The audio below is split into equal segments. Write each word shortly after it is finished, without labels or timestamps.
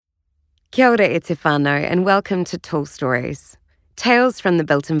Kia ora e te whānau and welcome to Tall Stories, Tales from the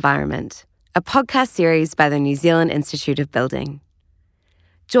Built Environment, a podcast series by the New Zealand Institute of Building.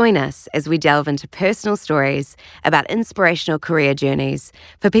 Join us as we delve into personal stories about inspirational career journeys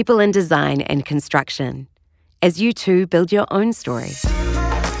for people in design and construction, as you too build your own story.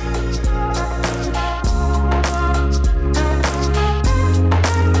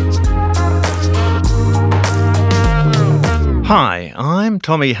 Hi, I'm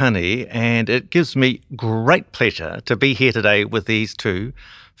Tommy Honey, and it gives me great pleasure to be here today with these two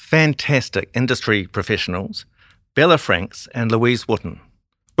fantastic industry professionals, Bella Franks and Louise Wotton.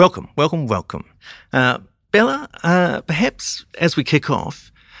 Welcome. Bella, perhaps as we kick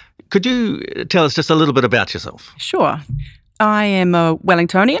off, could you tell us just a little bit about yourself? Sure. I am a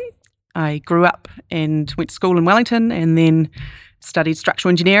Wellingtonian. I grew up and went to school in Wellington and then studied structural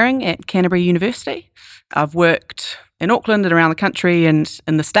engineering at Canterbury University. I've worked in Auckland and around the country and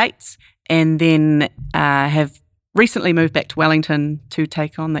in the States, and then have recently moved back to Wellington to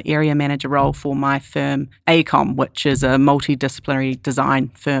take on the area manager role for my firm, AECOM, which is a multidisciplinary design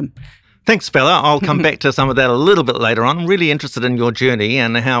firm. Thanks, Bella. I'll come back to some of that a little bit later on. I'm really interested in your journey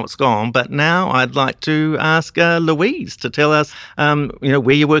and how it's gone. But now I'd like to ask Louise to tell us,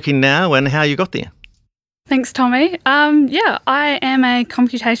 where you're working now and how you got there. Thanks, Tommy. I am a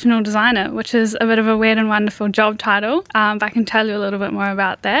computational designer, which is a bit of a weird and wonderful job title, but I can tell you a little bit more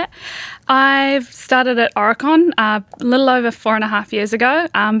about that. I've started at Oricon a little over 4.5 years ago.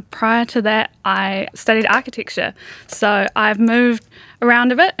 Prior to that, I studied architecture. So I've moved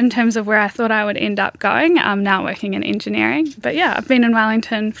around a bit in terms of where I thought I would end up going. I'm now working in engineering. But yeah, I've been in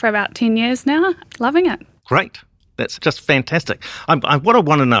Wellington for about 10 years now. Loving it. Great. That's just fantastic. What I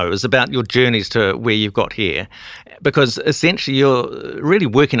want to know is about your journeys to where you've got here, because essentially you're really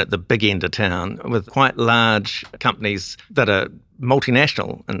working at the big end of town with quite large companies that are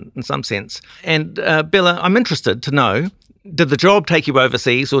multinational in some sense. And Bella, I'm interested to know, did the job take you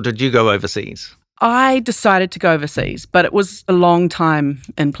overseas or did you go overseas? I decided to go overseas, but it was a long time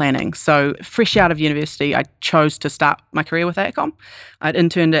in planning. So fresh out of university, I chose to start my career with AECOM. I'd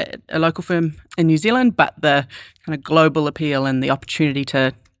interned at a local firm in New Zealand, but the kind of global appeal and the opportunity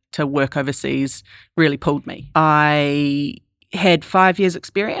to work overseas really pulled me. I had 5 years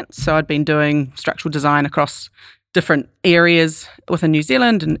experience, so I'd been doing structural design across different areas within New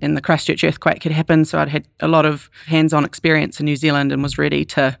Zealand, and the Christchurch earthquake had happened, so I'd had a lot of hands-on experience in New Zealand and was ready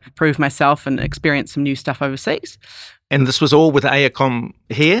to prove myself and experience some new stuff overseas. And this was all with AECOM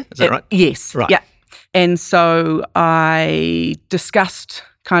here, is that right? Yes. Right. Yeah. And so I discussed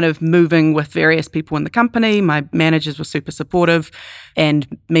kind of moving with various people in the company. My managers were super supportive, and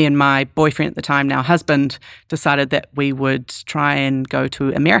me and my boyfriend at the time, now husband, decided that we would try and go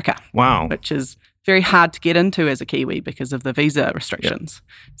to America. Wow. Which is very hard to get into as a Kiwi because of the visa restrictions.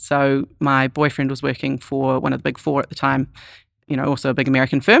 Yep. So my boyfriend was working for one of the big four at the time, also a big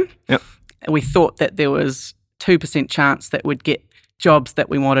American firm. Yep. We thought that there was 2% chance that we'd get jobs that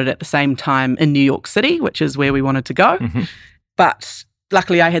we wanted at the same time in New York City, which is where we wanted to go. Mm-hmm. But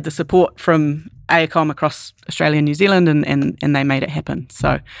luckily I had the support from AECOM across Australia and New Zealand, and they made it happen.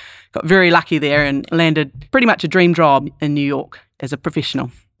 So got very lucky there and landed pretty much a dream job in New York as a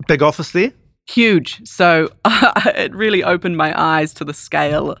professional. Big office there? Huge. So it really opened my eyes to the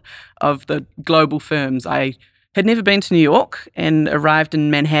scale of the global firms. I had never been to New York and arrived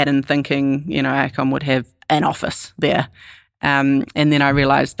in Manhattan thinking, AECOM would have an office there. And then I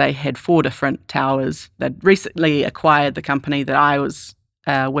realized they had 4 different towers. They'd recently acquired the company that I was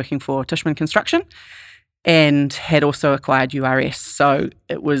working for, Tishman Construction, and had also acquired URS. So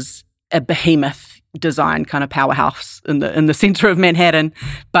it was a behemoth design kind of powerhouse in the center of Manhattan,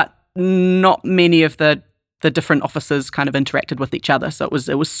 but not many of the different offices kind of interacted with each other. So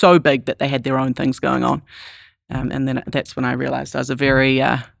it was so big that they had their own things going on. And then that's when I realized I was a very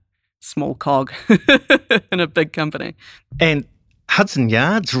small cog in a big company. And Hudson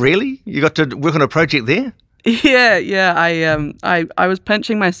Yards, really? You got to work on a project there? Yeah. I was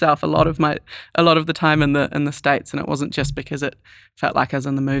pinching myself a lot of the time in the States, and it wasn't just because it felt like I was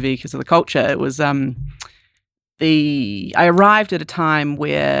in the movie because of the culture. It was I arrived at a time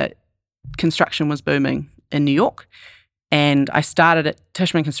where construction was booming in New York, and I started at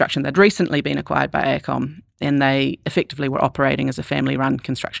Tishman Construction. They'd recently been acquired by AECOM, and they effectively were operating as a family-run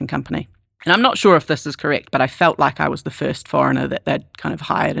construction company. And I'm not sure if this is correct, but I felt like I was the first foreigner that they'd kind of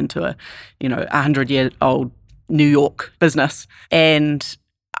hired into a 100-year-old New York business. And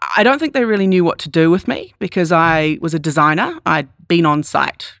I don't think they really knew what to do with me because I was a designer. I'd been on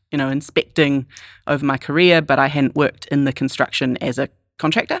site, inspecting over my career, but I hadn't worked in the construction as a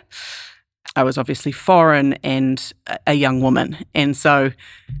contractor. I was obviously foreign and a young woman. And so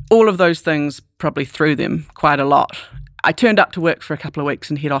all of those things probably threw them quite a lot. I turned up to work for a couple of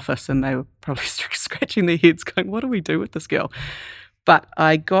weeks in head office and they were probably scratching their heads going, what do we do with this girl? But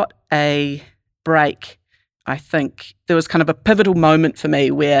I got a break. I think there was kind of a pivotal moment for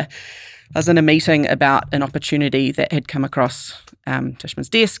me where I was in a meeting about an opportunity that had come across Tishman's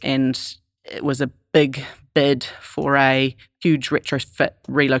desk, and it was a big bid for a huge retrofit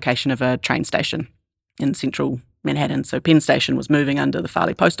relocation of a train station in central Manhattan. So Penn Station was moving under the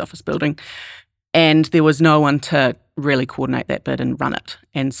Farley Post Office building, and there was no one to really coordinate that bid and run it.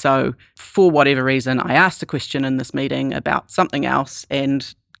 And so for whatever reason, I asked a question in this meeting about something else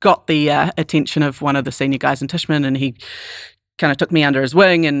and got the attention of one of the senior guys in Tishman, and he kind of took me under his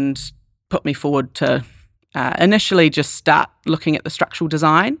wing and put me forward to initially just start looking at the structural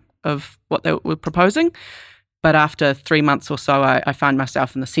design of what they were proposing. But after 3 months or so, I found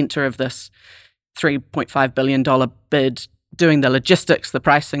myself in the centre of this $3.5 billion bid, doing the logistics, the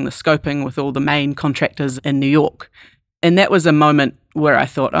pricing, the scoping with all the main contractors in New York. And that was a moment where I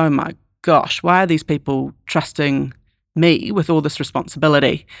thought, oh my gosh, why are these people trusting me with all this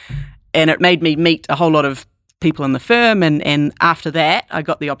responsibility? And it made me meet a whole lot of people in the firm. And after that, I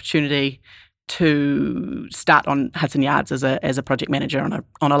got the opportunity to start on Hudson Yards as a project manager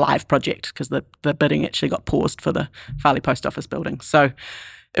on a live project, because the bidding actually got paused for the Farley Post Office building. So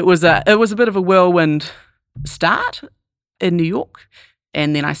it was a bit of a whirlwind start in New York.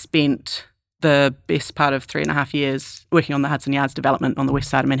 And then I spent the best part of 3.5 years working on the Hudson Yards development on the west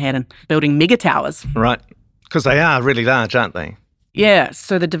side of Manhattan, building mega towers. Right, because they are really large, aren't they? Yeah,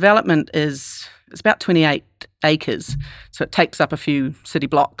 so the development it's about 28 acres, so it takes up a few city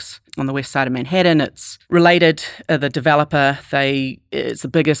blocks on the west side of Manhattan. It's related, the developer, it's the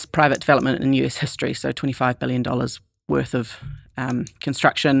biggest private development in US history, so $25 billion worth of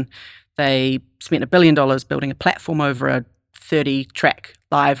construction. They spent $1 billion building a platform over a 30-track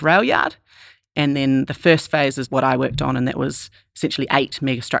live rail yard. And then the first phase is what I worked on, and that was essentially 8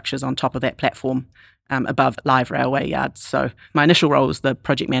 mega structures on top of that platform above live railway yards. So my initial role was the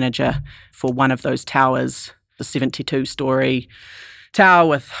project manager for one of those towers, the 72-storey tower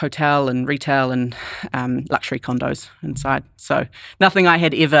with hotel and retail and luxury condos inside. So nothing I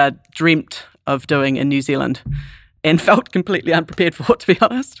had ever dreamt of doing in New Zealand, and felt completely unprepared for it, to be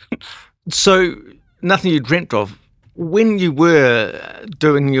honest. So nothing you dreamt of. When you were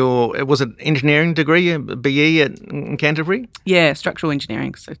doing was it engineering degree, BE in Canterbury? Yeah, structural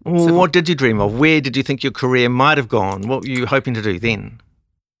engineering. So what did you dream of? Where did you think your career might have gone? What were you hoping to do then?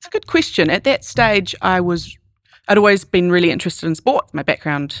 It's a good question. At that stage, I'd always been really interested in sport. My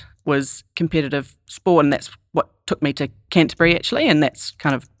background was competitive sport, and that's what took me to Canterbury, actually, and that's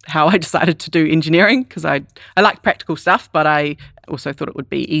kind of how I decided to do engineering, because I liked practical stuff, but I also thought it would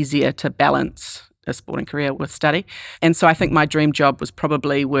be easier to balance a sporting career with study. And so I think my dream job was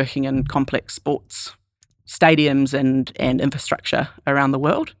probably working in complex sports stadiums and infrastructure around the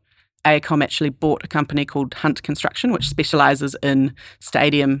world. AECOM actually bought a company called Hunt Construction, which specialises in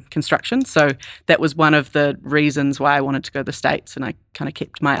stadium construction. So that was one of the reasons why I wanted to go to the States, and I kind of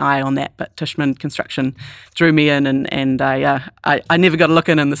kept my eye on that. But Tishman Construction drew me in, and I never got a look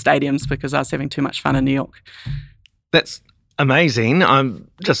in the stadiums because I was having too much fun in New York. That's amazing. I'm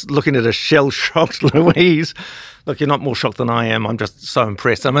just looking at a shell-shocked Louise. Look, you're not more shocked than I am. I'm just so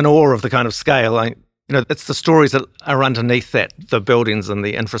impressed. I'm in awe of the kind of scale. It's the stories that are underneath that, the buildings and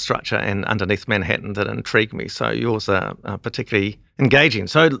the infrastructure and underneath Manhattan, that intrigue me. So yours are particularly engaging.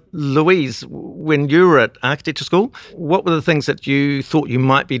 So Louise, when you were at architecture school, what were the things that you thought you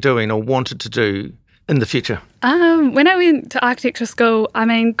might be doing or wanted to do in the future? When I went to architecture school,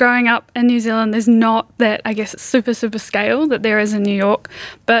 growing up in New Zealand, there's not that, super scale that there is in New York.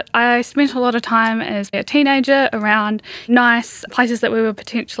 But I spent a lot of time as a teenager around nice places that we would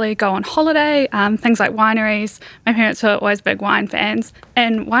potentially go on holiday, things like wineries. My parents were always big wine fans.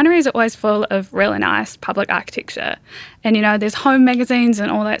 And wineries are always full of really nice public architecture. And, there's home magazines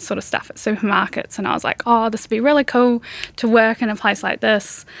and all that sort of stuff at supermarkets. And I was like, oh, this would be really cool to work in a place like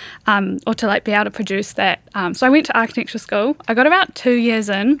this, or to be able to produce that. So I went to architecture school. I got about 2 years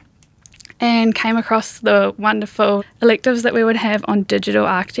in and came across the wonderful electives that we would have on digital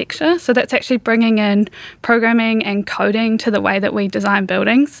architecture. So that's actually bringing in programming and coding to the way that we design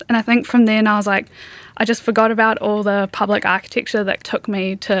buildings. And I think from then I was like, I just forgot about all the public architecture that took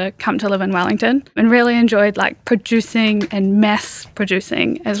me to come to live in Wellington, and really enjoyed like producing and mass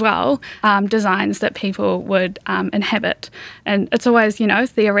producing as well, designs that people would inhabit. And it's always,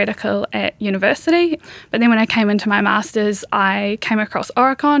 theoretical at university. But then when I came into my master's, I came across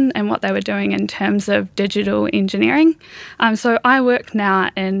Oricon and what they were doing in terms of digital engineering. So I work now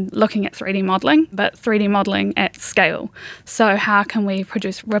in looking at 3D modelling, but 3D modelling at scale. So how can we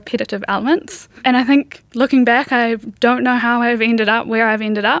produce repetitive elements? And I think looking back, I don't know how I've ended up where I've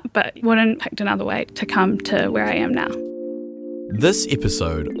ended up, but wouldn't have picked another way to come to where I am now. This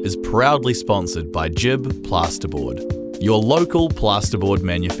episode is proudly sponsored by Jib Plasterboard, your local plasterboard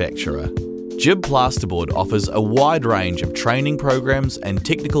manufacturer. Jib Plasterboard offers a wide range of training programs and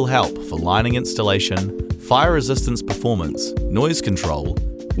technical help for lining installation, fire resistance performance, noise control,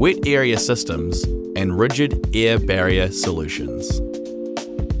 wet area systems, and rigid air barrier solutions.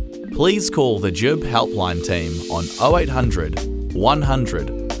 Please call the Jib helpline team on 0800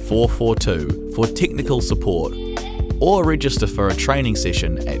 100 442 for technical support, or register for a training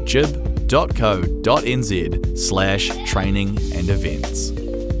session at jib.co.nz/training and events.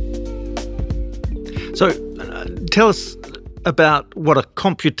 So tell us about what a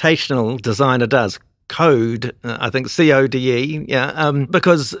computational designer does. Code, I think CODE,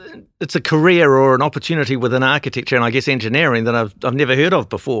 because it's a career or an opportunity within architecture and I guess engineering that I've never heard of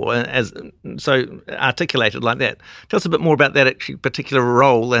before, as so articulated like that. Tell us a bit more about that actually particular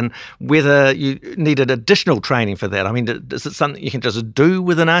role and whether you needed additional training for that. I mean, is it something you can just do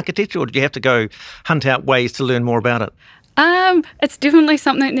within architecture, or do you have to go hunt out ways to learn more about it? It's definitely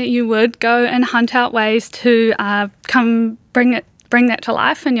something that you would go and hunt out ways to bring that to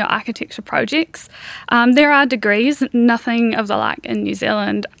life in your architecture projects. There are degrees, nothing of the like in New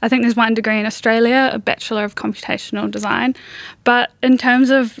Zealand. I think there's one degree in Australia, a Bachelor of Computational Design. But in terms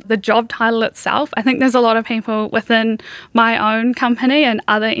of the job title itself, I think there's a lot of people within my own company and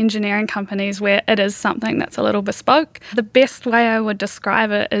other engineering companies where it is something that's a little bespoke. The best way I would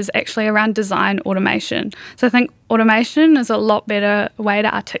describe it is actually around design automation. So I think automation is a lot better way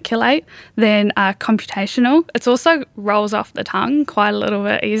to articulate than computational. It also rolls off the tongue quite a little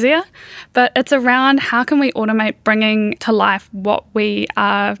bit easier, but it's around how can we automate bringing to life what we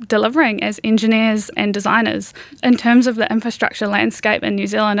are delivering as engineers and designers. In terms of the infrastructure landscape in New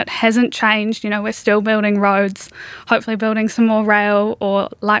Zealand, it hasn't changed. We're still building roads, hopefully building some more rail or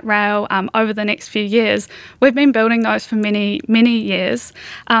light rail over the next few years. We've been building those for many, many years,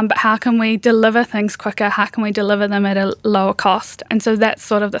 but how can we deliver things quicker? How can we deliver them at a lower cost? And so that's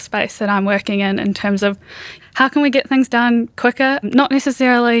sort of the space that I'm working in terms of how can we get things done quicker, not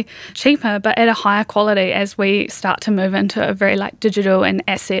necessarily cheaper, but at a higher quality as we start to move into a very digital and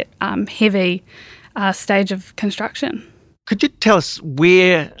asset heavy stage of construction. Could you tell us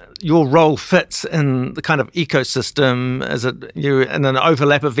where your role fits in the kind of ecosystem? Is it you in an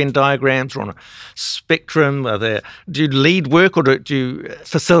overlap of Venn diagrams or on a spectrum? Do you lead work or do you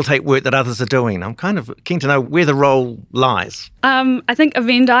facilitate work that others are doing? I'm kind of keen to know where the role lies. I think a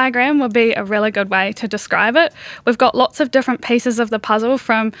Venn diagram would be a really good way to describe it. We've got lots of different pieces of the puzzle,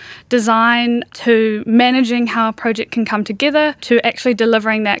 from design to managing how a project can come together to actually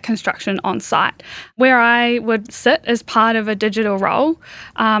delivering that construction on site. Where I would sit as part of a digital role,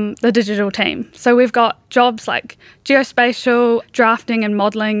 the digital team. So we've got jobs like geospatial, drafting and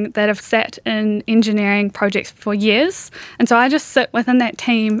modelling that have sat in engineering projects for years. And so I just sit within that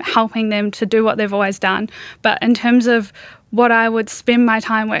team helping them to do what they've always done. But in terms of what I would spend my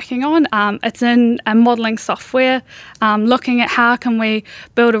time working on, it's in a modelling software, looking at how can we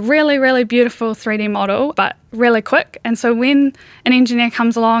build a really, really beautiful 3D model, but really quick. And so when an engineer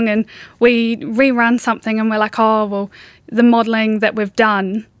comes along and we rerun something and we're like, the modelling that we've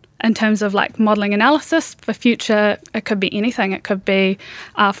done in terms of modelling analysis for future, it could be anything. It could be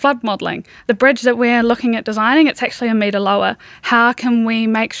flood modelling. The bridge that we're looking at designing, it's actually a metre lower. How can we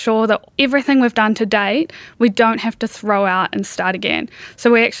make sure that everything we've done to date, we don't have to throw out and start again?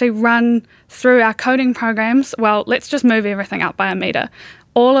 So we actually run through our coding programs, let's just move everything up by a metre.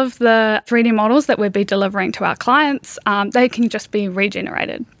 All of the 3D models that we'd be delivering to our clients, they can just be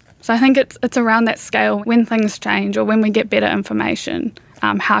regenerated. So I think it's around that scale. When things change or when we get better information,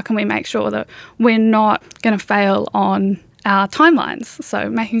 how can we make sure that we're not going to fail on our timelines?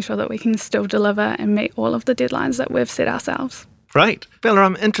 So making sure that we can still deliver and meet all of the deadlines that we've set ourselves. Great. Bella,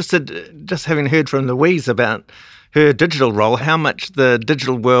 I'm interested, just having heard from Louise about her digital role, how much the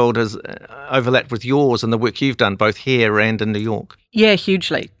digital world has overlapped with yours and the work you've done both here and in New York. Yeah,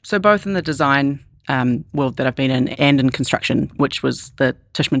 hugely. So both in the design world that I've been in and in construction, which was the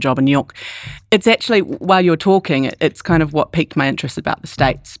Tishman job in New York. It's actually, while you're talking, it's kind of what piqued my interest about the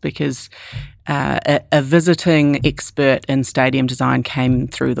States, because a visiting expert in stadium design came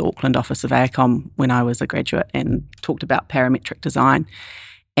through the Auckland office of AECOM when I was a graduate and talked about parametric design.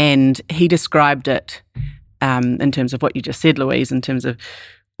 And he described it in terms of what you just said, Louise, in terms of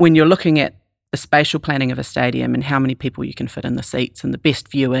when you're looking at the spatial planning of a stadium and how many people you can fit in the seats and the best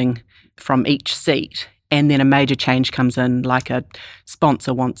viewing from each seat, and then a major change comes in, like a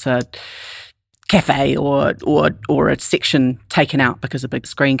sponsor wants a cafe or a section taken out because a big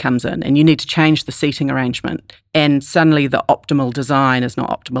screen comes in and you need to change the seating arrangement, and suddenly the optimal design is not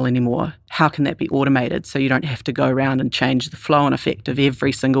optimal anymore. How can that be automated so you don't have to go around and change the flow and effect of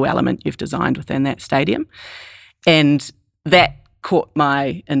every single element you've designed within that stadium? And that caught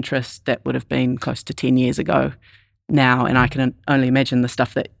my interest. That would have been close to 10 years ago now, and I can only imagine the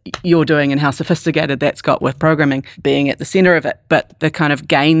stuff that you're doing and how sophisticated that's got with programming being at the centre of it. But the kind of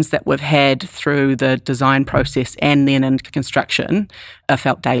gains that we've had through the design process and then in construction are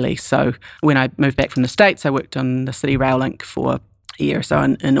felt daily. So when I moved back from the States, I worked on the City Rail Link for a year or so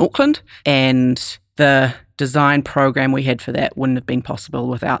in Auckland, and the design program we had for that wouldn't have been possible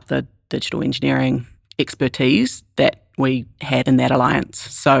without the digital engineering expertise that we had in that alliance.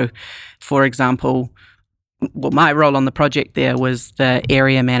 So, for example, my role on the project there was the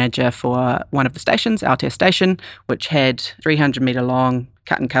area manager for one of the stations, Aotea Station, which had 300-metre long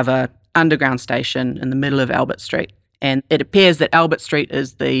cut and cover underground station in the middle of Albert Street. And it appears that Albert Street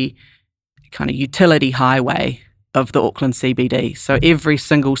is the kind of utility highway of the Auckland CBD. So every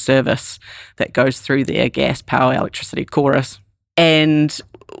single service that goes through there, gas, power, electricity, chorus, and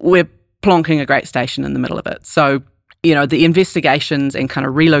we're plonking a great station in the middle of it. So, you know, the investigations and kind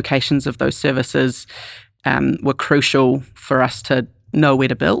of relocations of those services were crucial for us to know where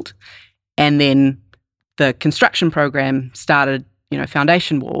to build. And then the construction program started, you know,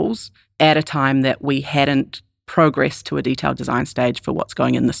 foundation walls at a time that we hadn't progressed to a detailed design stage for what's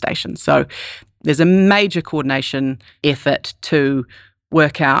going in the station. So there's a major coordination effort to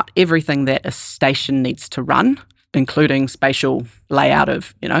work out everything that a station needs to run, including spatial layout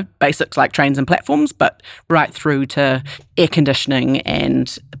of, you know, basics like trains and platforms, but right through to air conditioning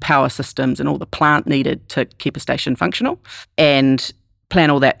and power systems and all the plant needed to keep a station functional, and plan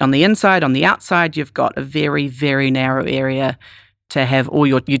all that on the inside. On the outside, you've got a very, very narrow area to have all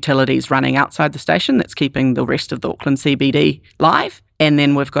your utilities running outside the station that's keeping the rest of the Auckland CBD live. And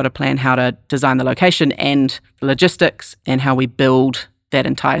then we've got to plan how to design the location and the logistics and how we build that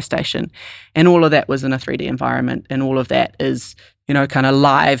entire station. And all of that was in a 3D environment, and all of that is, you know, kind of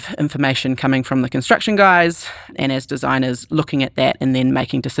live information coming from the construction guys, and as designers looking at that and then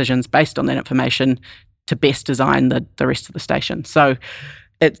making decisions based on that information to best design the rest of the station. So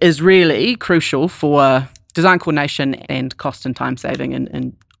it is really crucial for design coordination and cost and time saving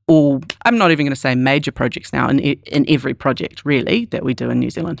and all, I'm not even going to say major projects now, in every project really that we do in New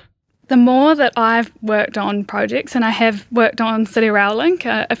Zealand. The more that I've worked on projects, and I have worked on City Rail Link,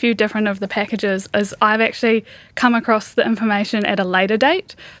 a few different of the packages, is I've actually come across the information at a later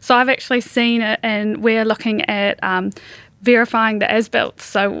date. So I've actually seen it, and we're looking at verifying the as-built.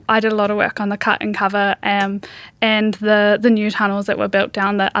 So I did a lot of work on the cut and cover and the new tunnels that were built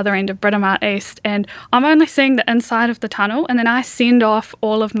down the other end of Britomart East. And I'm only seeing the inside of the tunnel, and then I send off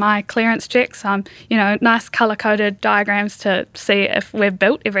all of my clearance checks, you know, nice colour-coded diagrams to see if we've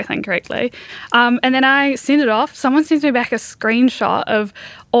built everything correctly. And then I send it off. Someone sends me back a screenshot of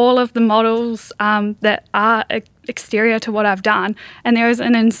all of the models that are exterior to what I've done, and there is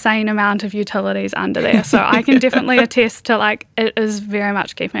an insane amount of utilities under there. So I can definitely attest to, like, it is very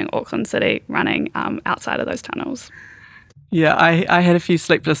much keeping Auckland City running outside of those tunnels. Yeah, I had a few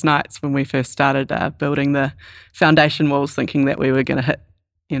sleepless nights when we first started building the foundation walls, thinking that we were going to hit,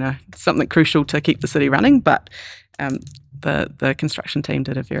 you know, something crucial to keep the city running, but the construction team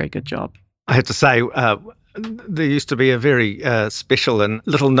did a very good job. I have to say, there used to be a very special and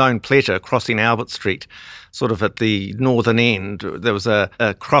little-known pleasure crossing Albert Street, sort of at the northern end. There was a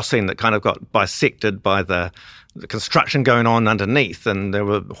crossing that kind of got bisected by the construction going on underneath, and there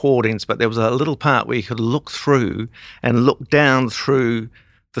were hoardings, but there was a little part where you could look through and look down through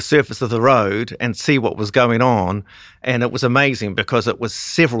the surface of the road and see what was going on. And it was amazing because it was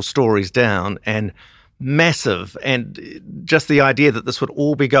several stories down and massive, and just the idea that this would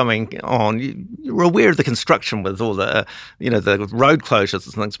all be going on. You were aware of the construction with all the, you know, the road closures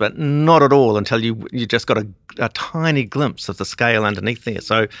and things, but not at all until you just got a tiny glimpse of the scale underneath there.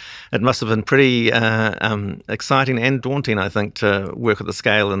 So it must have been pretty exciting and daunting, I think, to work at the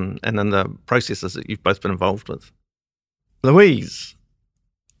scale and in the processes that you've both been involved with. Louise,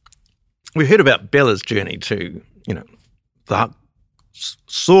 We heard about Bella's journey to, the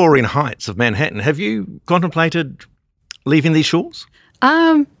soaring heights of Manhattan. Have you contemplated leaving these shores?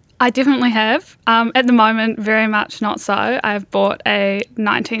 I definitely have. At the moment, very much not so. I've bought a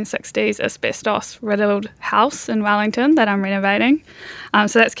 1960s asbestos-riddled house in Wellington that I'm renovating.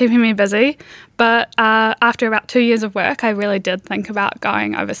 So that's keeping me busy. But after about 2 years of work, I really did think about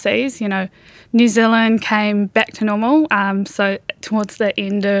going overseas. New Zealand came back to normal. So towards the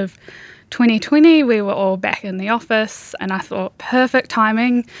end of 2020, we were all back in the office, and I thought, perfect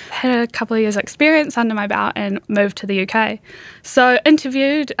timing. Had a couple of years' experience under my belt and moved to the UK. So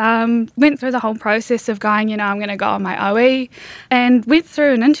interviewed, went through the whole process of going, I'm going to go on my OE, and went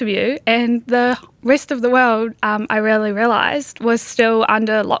through an interview, and the rest of the world, I really realised, was still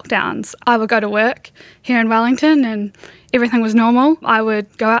under lockdowns. I would go to work here in Wellington and everything was normal. I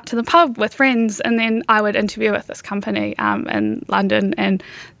would go out to the pub with friends, and then I would interview with this company in London, and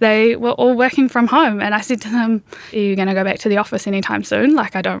they were all working from home. And I said to them, are you going to go back to the office anytime soon?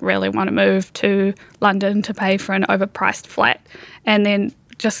 Like, I don't really want to move to London to pay for an overpriced flat and then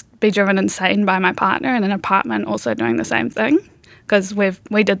just be driven insane by my partner in an apartment also doing the same thing, because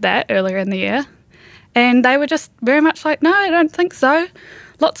we did that earlier in the year. And they were just very much like, no, I don't think so.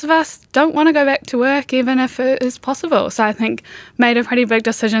 Lots of us don't want to go back to work even if it is possible. So I think made a pretty big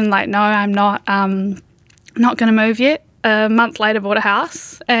decision, like, no, I'm not going to move yet. A month later, bought a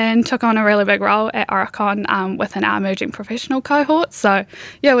house and took on a really big role at Oricon within our emerging professional cohort. So,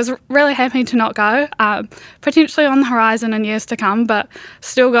 yeah, was really happy to not go. Potentially on the horizon in years to come, but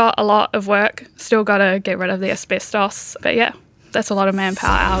still got a lot of work, still got to get rid of the asbestos. But, yeah, that's a lot of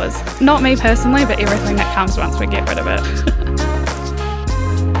manpower hours. Not me personally, but everything that comes once we get rid of it.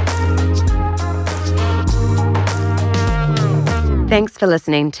 Thanks for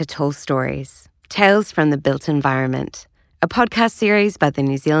listening to Tall Stories, Tales from the Built Environment, a podcast series by the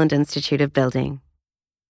New Zealand Institute of Building.